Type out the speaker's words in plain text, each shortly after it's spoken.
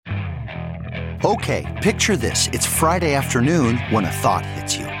Okay, picture this. It's Friday afternoon when a thought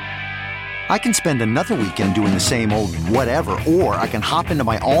hits you. I can spend another weekend doing the same old whatever, or I can hop into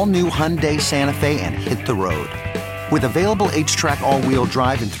my all-new Hyundai Santa Fe and hit the road. With available H-Track all-wheel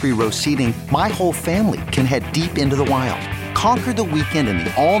drive and 3-row seating, my whole family can head deep into the wild. Conquer the weekend in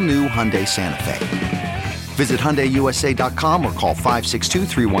the all-new Hyundai Santa Fe. Visit HyundaiUSA.com or call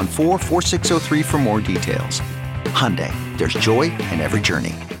 562-314-4603 for more details. Hyundai, there's joy in every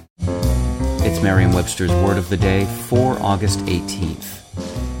journey. It's Merriam-Webster's Word of the Day for August 18th.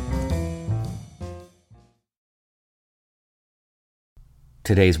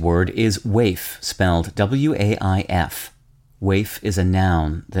 Today's word is waif, spelled W-A-I-F. Waif is a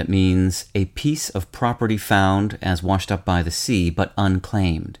noun that means a piece of property found as washed up by the sea, but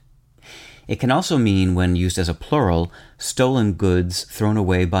unclaimed. It can also mean, when used as a plural, stolen goods thrown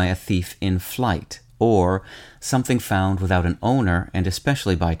away by a thief in flight, or something found without an owner and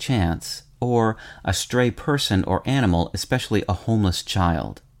especially by chance, or a stray person or animal, especially a homeless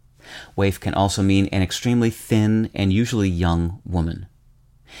child. Waif can also mean an extremely thin and usually young woman.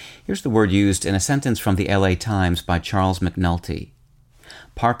 Here's the word used in a sentence from the LA Times by Charles McNulty.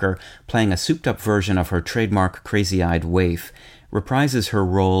 Parker, playing a souped-up version of her trademark crazy-eyed waif, reprises her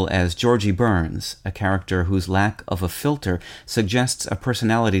role as Georgie Burns, a character whose lack of a filter suggests a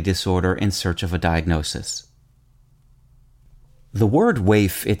personality disorder in search of a diagnosis. The word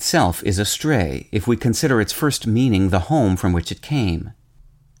waif itself is astray if we consider its first meaning the home from which it came.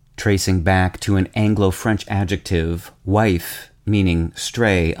 Tracing back to an Anglo-French adjective, waif, meaning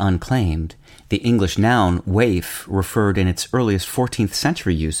stray, unclaimed, the English noun waif referred in its earliest 14th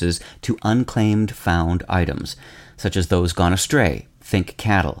century uses to unclaimed found items, such as those gone astray, think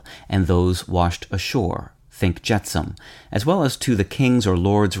cattle, and those washed ashore, think jetsam, as well as to the king's or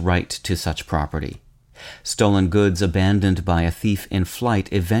lord's right to such property. Stolen goods abandoned by a thief in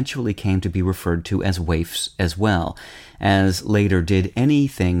flight eventually came to be referred to as waifs as well, as later did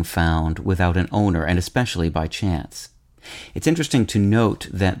anything found without an owner and especially by chance. It's interesting to note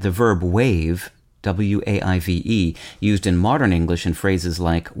that the verb waive, W-A-I-V-E, used in modern English in phrases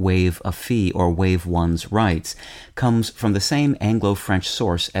like waive a fee or waive one's rights, comes from the same Anglo-French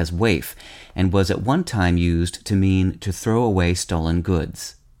source as waif, and was at one time used to mean to throw away stolen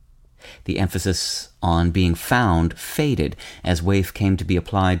goods. The emphasis on being found faded as waif came to be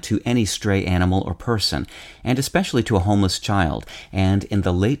applied to any stray animal or person, and especially to a homeless child, and in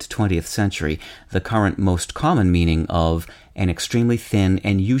the late 20th century, the current most common meaning of an extremely thin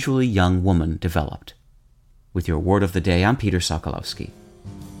and usually young woman developed. With your Word of the Day, I'm Peter Sokolowski.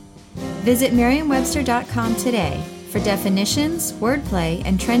 Visit Merriam-Webster.com today for definitions, wordplay,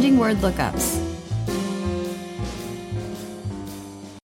 and trending word lookups.